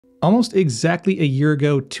Almost exactly a year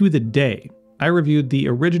ago to the day, I reviewed the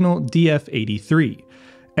original DF83.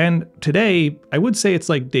 And today, I would say it's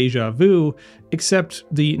like deja vu, except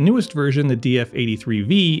the newest version, the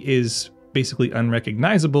DF83V, is basically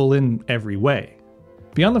unrecognizable in every way.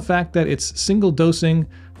 Beyond the fact that it's single dosing,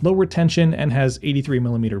 low retention, and has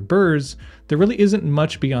 83mm burrs, there really isn't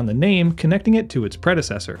much beyond the name connecting it to its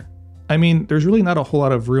predecessor. I mean, there's really not a whole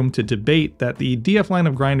lot of room to debate that the DF line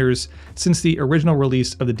of grinders since the original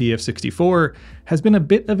release of the DF64 has been a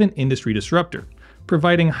bit of an industry disruptor,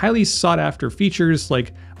 providing highly sought-after features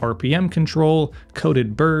like RPM control,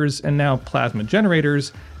 coded burrs, and now plasma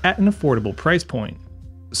generators at an affordable price point.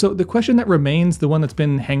 So the question that remains, the one that's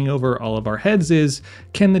been hanging over all of our heads, is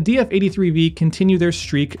can the DF83V continue their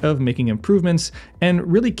streak of making improvements and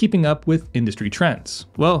really keeping up with industry trends?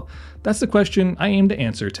 Well, that's the question I aim to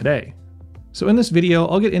answer today. So in this video,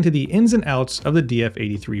 I'll get into the ins and outs of the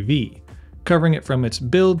DF83V, covering it from its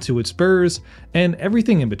build to its burrs, and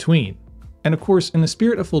everything in between. And of course, in the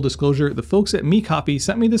spirit of full disclosure, the folks at Me Coffee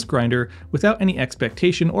sent me this grinder without any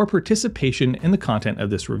expectation or participation in the content of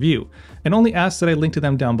this review, and only asked that I link to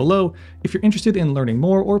them down below if you're interested in learning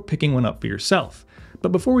more or picking one up for yourself.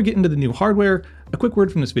 But before we get into the new hardware, a quick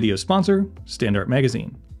word from this video's sponsor, Standart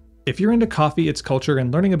Magazine. If you're into coffee, its culture,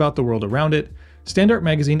 and learning about the world around it, Standart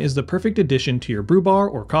Magazine is the perfect addition to your brew bar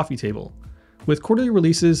or coffee table. With quarterly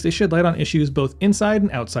releases, they shed light on issues both inside and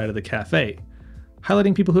outside of the cafe,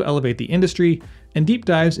 highlighting people who elevate the industry, and deep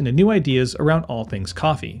dives into new ideas around all things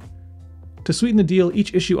coffee. To sweeten the deal,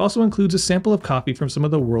 each issue also includes a sample of coffee from some of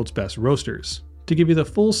the world's best roasters, to give you the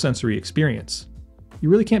full sensory experience. You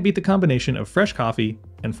really can't beat the combination of fresh coffee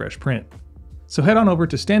and fresh print. So head on over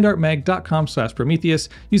to standartmag.com/Sprometheus,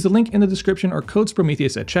 use the link in the description or code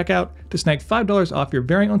Sprometheus at checkout to snag $5 off your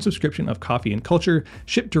very own subscription of coffee and culture,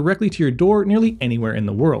 shipped directly to your door nearly anywhere in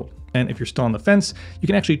the world. And if you're still on the fence, you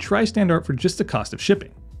can actually try Standart for just the cost of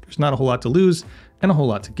shipping. There's not a whole lot to lose and a whole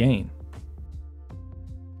lot to gain.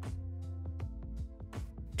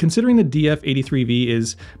 Considering the DF83V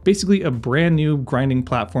is basically a brand new grinding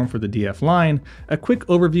platform for the DF line, a quick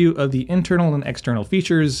overview of the internal and external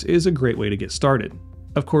features is a great way to get started.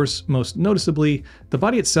 Of course, most noticeably, the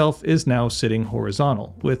body itself is now sitting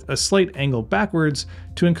horizontal, with a slight angle backwards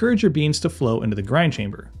to encourage your beans to flow into the grind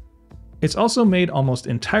chamber. It's also made almost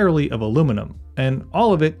entirely of aluminum, and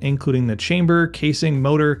all of it, including the chamber, casing,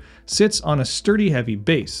 motor, sits on a sturdy, heavy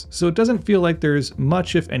base, so it doesn't feel like there's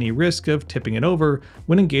much if any risk of tipping it over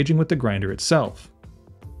when engaging with the grinder itself.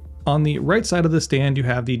 On the right side of the stand, you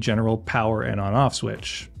have the general power and on-off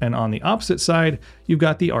switch, and on the opposite side, you've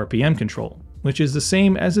got the RPM control, which is the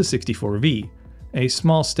same as the 64V, a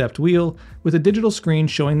small stepped wheel with a digital screen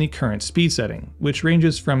showing the current speed setting, which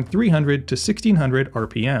ranges from 300 to 1600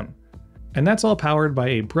 RPM. And that's all powered by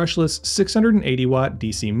a brushless 680 watt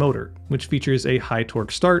DC motor, which features a high torque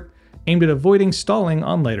start aimed at avoiding stalling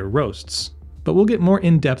on lighter roasts. But we'll get more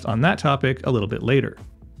in depth on that topic a little bit later.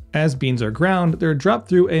 As beans are ground, they're dropped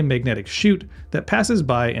through a magnetic chute that passes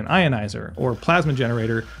by an ionizer or plasma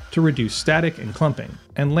generator to reduce static and clumping,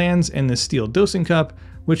 and lands in this steel dosing cup,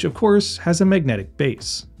 which of course has a magnetic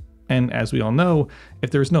base. And as we all know, if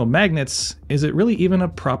there's no magnets, is it really even a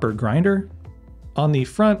proper grinder? On the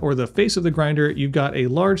front or the face of the grinder, you've got a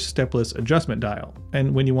large stepless adjustment dial,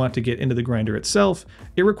 and when you want to get into the grinder itself,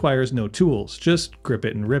 it requires no tools, just grip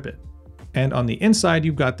it and rip it. And on the inside,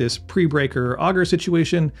 you've got this pre-breaker auger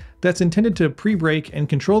situation that's intended to pre-break and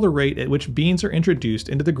control the rate at which beans are introduced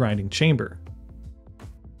into the grinding chamber.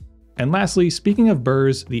 And lastly, speaking of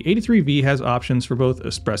burrs, the 83V has options for both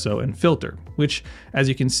espresso and filter, which, as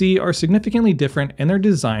you can see, are significantly different in their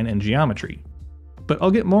design and geometry. But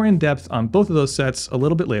I'll get more in depth on both of those sets a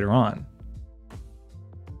little bit later on.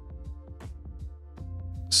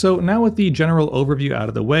 So now with the general overview out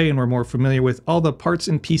of the way and we're more familiar with all the parts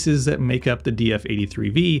and pieces that make up the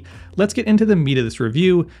DF83V, let's get into the meat of this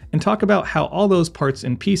review and talk about how all those parts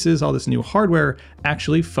and pieces, all this new hardware,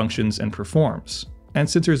 actually functions and performs. And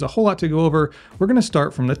since there's a whole lot to go over, we're going to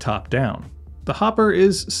start from the top down. The hopper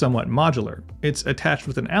is somewhat modular. It's attached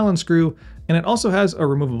with an Allen screw, and it also has a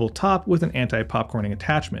removable top with an anti-popcorning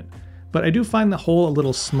attachment. But I do find the hole a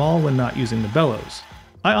little small when not using the bellows.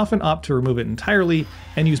 I often opt to remove it entirely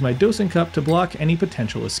and use my dosing cup to block any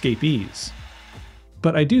potential escapees.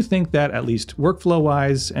 But I do think that, at least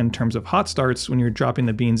workflow-wise, in terms of hot starts when you're dropping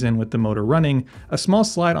the beans in with the motor running, a small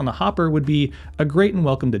slide on the hopper would be a great and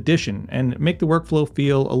welcomed addition and make the workflow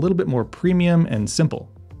feel a little bit more premium and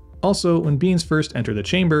simple. Also, when beans first enter the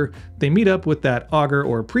chamber, they meet up with that auger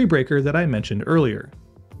or pre-breaker that I mentioned earlier.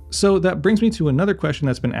 So that brings me to another question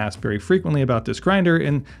that's been asked very frequently about this grinder,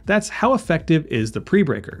 and that's how effective is the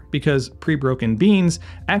pre-breaker, because pre-broken beans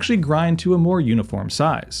actually grind to a more uniform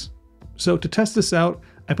size. So to test this out,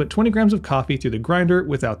 I put 20 grams of coffee through the grinder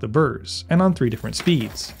without the burrs, and on 3 different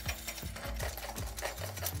speeds.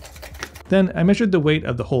 Then I measured the weight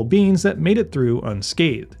of the whole beans that made it through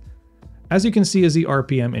unscathed. As you can see, as the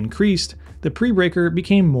RPM increased, the pre-breaker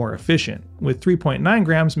became more efficient, with 3.9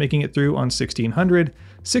 grams making it through on 1600,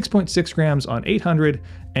 6.6 grams on 800,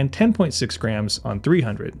 and 10.6 grams on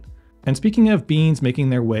 300. And speaking of beans making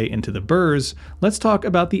their way into the burrs, let's talk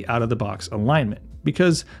about the out-of-the-box alignment,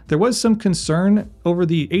 because there was some concern over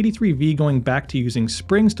the 83V going back to using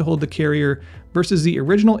springs to hold the carrier versus the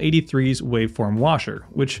original 83's waveform washer,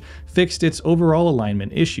 which fixed its overall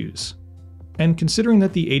alignment issues. And considering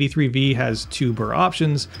that the 83V has 2 burr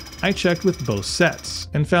options, I checked with both sets,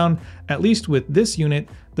 and found, at least with this unit,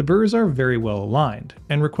 the burrs are very well aligned,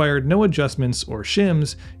 and required no adjustments or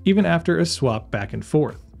shims even after a swap back and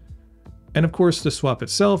forth. And of course the swap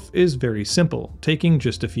itself is very simple, taking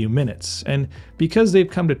just a few minutes, and because they've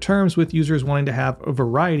come to terms with users wanting to have a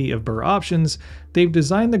variety of burr options, they've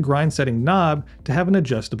designed the grind setting knob to have an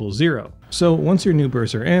adjustable 0. So once your new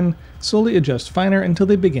burrs are in, slowly adjust finer until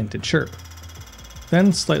they begin to chirp.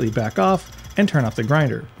 Then slightly back off and turn off the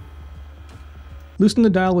grinder. Loosen the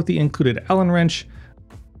dial with the included Allen wrench.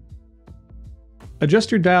 Adjust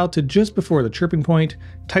your dial to just before the chirping point,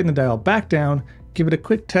 tighten the dial back down, give it a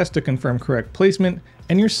quick test to confirm correct placement,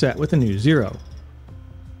 and you're set with a new 0.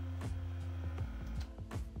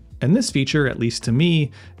 And this feature, at least to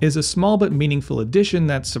me, is a small but meaningful addition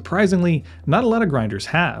that surprisingly not a lot of grinders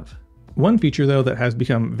have. One feature though that has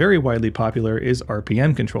become very widely popular is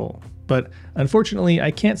RPM control, but unfortunately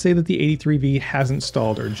I can't say that the 83V hasn't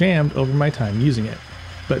stalled or jammed over my time using it.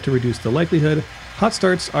 But to reduce the likelihood, hot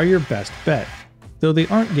starts are your best bet, though they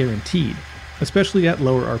aren't guaranteed, especially at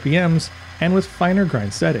lower RPMs and with finer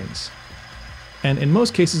grind settings. And in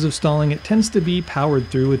most cases of stalling, it tends to be powered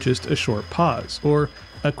through with just a short pause, or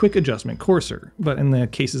a quick adjustment courser, but in the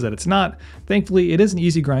cases that it's not, thankfully it is an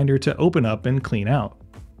easy grinder to open up and clean out.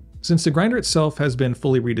 Since the grinder itself has been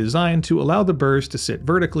fully redesigned to allow the burrs to sit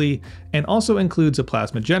vertically and also includes a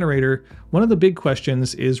plasma generator, one of the big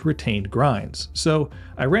questions is retained grinds. So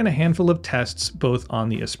I ran a handful of tests both on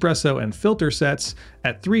the espresso and filter sets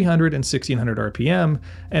at 300 and 1600 RPM,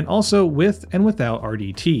 and also with and without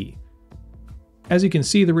RDT. As you can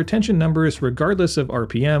see, the retention numbers regardless of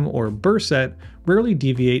RPM or burr set rarely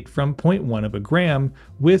deviate from 0.1 of a gram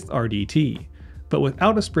with RDT. But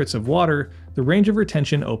without a spritz of water, the range of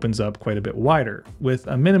retention opens up quite a bit wider, with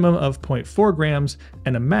a minimum of 0.4 grams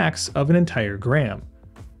and a max of an entire gram.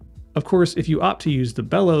 Of course, if you opt to use the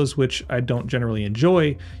bellows, which I don't generally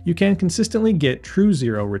enjoy, you can consistently get true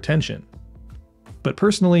 0 retention. But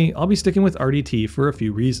personally, I'll be sticking with RDT for a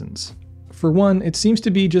few reasons. For one, it seems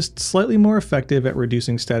to be just slightly more effective at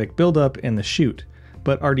reducing static buildup in the chute,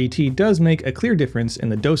 but RDT does make a clear difference in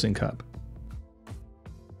the dosing cup.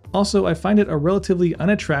 Also, I find it a relatively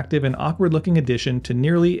unattractive and awkward looking addition to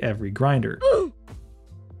nearly every grinder.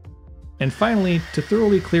 And finally, to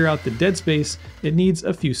thoroughly clear out the dead space, it needs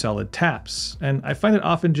a few solid taps, and I find it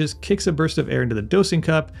often just kicks a burst of air into the dosing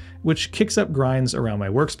cup, which kicks up grinds around my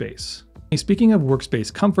workspace. Speaking of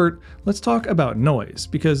workspace comfort, let's talk about noise,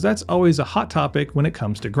 because that's always a hot topic when it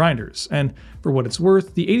comes to grinders, and for what it's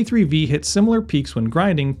worth, the 83V hits similar peaks when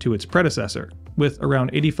grinding to its predecessor, with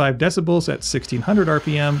around 85 decibels at 1600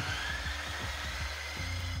 RPM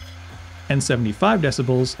and 75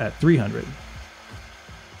 decibels at 300.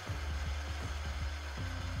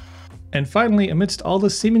 And finally, amidst all the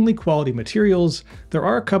seemingly quality materials, there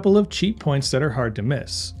are a couple of cheap points that are hard to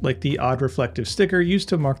miss, like the odd reflective sticker used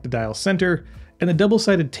to mark the dial center, and the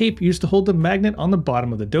double-sided tape used to hold the magnet on the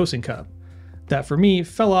bottom of the dosing cup. That for me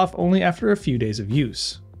fell off only after a few days of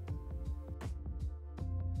use.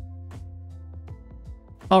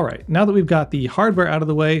 Alright, now that we've got the hardware out of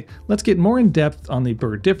the way, let's get more in depth on the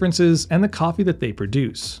burr differences and the coffee that they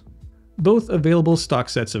produce. Both available stock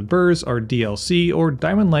sets of burrs are DLC or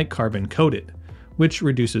diamond-like carbon coated, which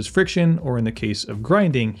reduces friction, or in the case of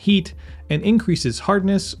grinding, heat, and increases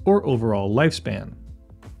hardness or overall lifespan.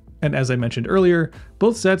 And as I mentioned earlier,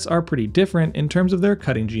 both sets are pretty different in terms of their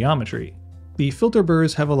cutting geometry. The filter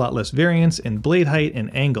burrs have a lot less variance in blade height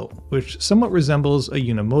and angle, which somewhat resembles a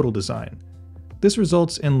unimodal design. This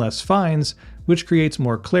results in less fines, which creates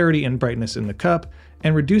more clarity and brightness in the cup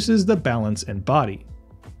and reduces the balance and body.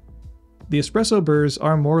 The espresso burrs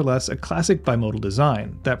are more or less a classic bimodal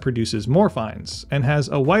design that produces more fines and has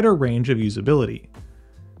a wider range of usability.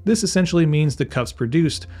 This essentially means the cups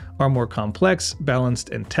produced are more complex, balanced,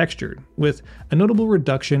 and textured, with a notable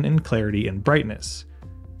reduction in clarity and brightness.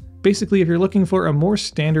 Basically, if you're looking for a more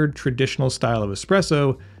standard traditional style of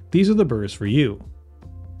espresso, these are the burrs for you.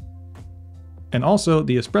 And also,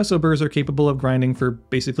 the espresso burrs are capable of grinding for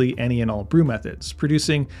basically any and all brew methods,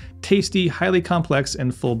 producing tasty, highly complex,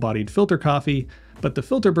 and full-bodied filter coffee, but the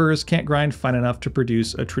filter burrs can't grind fine enough to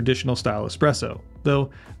produce a traditional style espresso,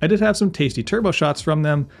 though I did have some tasty turbo shots from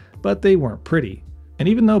them, but they weren't pretty. And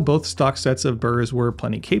even though both stock sets of burrs were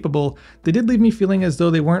plenty capable, they did leave me feeling as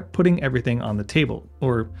though they weren't putting everything on the table,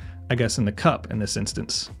 or I guess in the cup in this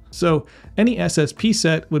instance. So any SSP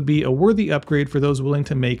set would be a worthy upgrade for those willing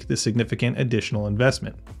to make the significant additional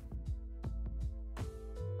investment.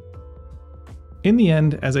 In the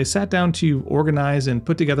end, as I sat down to organize and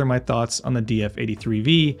put together my thoughts on the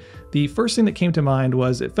DF83V, the first thing that came to mind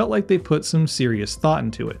was it felt like they put some serious thought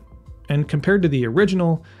into it. And compared to the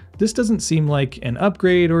original, this doesn't seem like an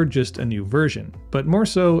upgrade or just a new version, but more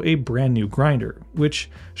so a brand new grinder, which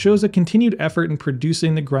shows a continued effort in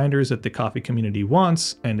producing the grinders that the coffee community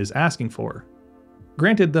wants and is asking for.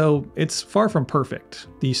 Granted though, it's far from perfect.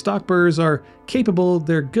 The stock burrs are capable,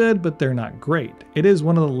 they're good, but they're not great. It is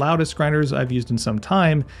one of the loudest grinders I've used in some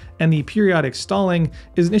time, and the periodic stalling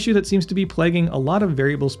is an issue that seems to be plaguing a lot of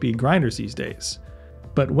variable speed grinders these days.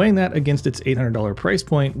 But weighing that against its $800 price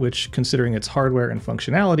point, which, considering its hardware and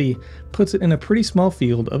functionality, puts it in a pretty small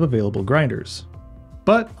field of available grinders.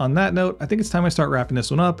 But on that note, I think it's time I start wrapping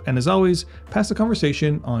this one up, and as always, pass the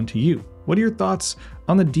conversation on to you. What are your thoughts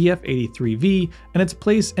on the DF83V and its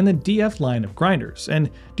place in the DF line of grinders? And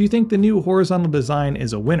do you think the new horizontal design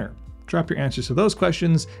is a winner? Drop your answers to those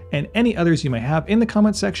questions and any others you may have in the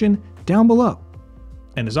comment section down below.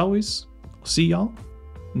 And as always, I'll see y'all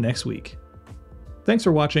next week. Thanks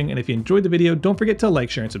for watching, and if you enjoyed the video, don't forget to like,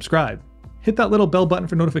 share, and subscribe. Hit that little bell button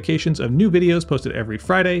for notifications of new videos posted every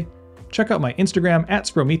Friday. Check out my Instagram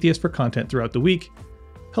 @Sprometheus for content throughout the week.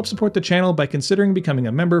 Help support the channel by considering becoming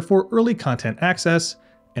a member for early content access.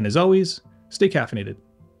 And as always, stay caffeinated.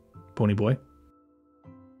 Pony Boy.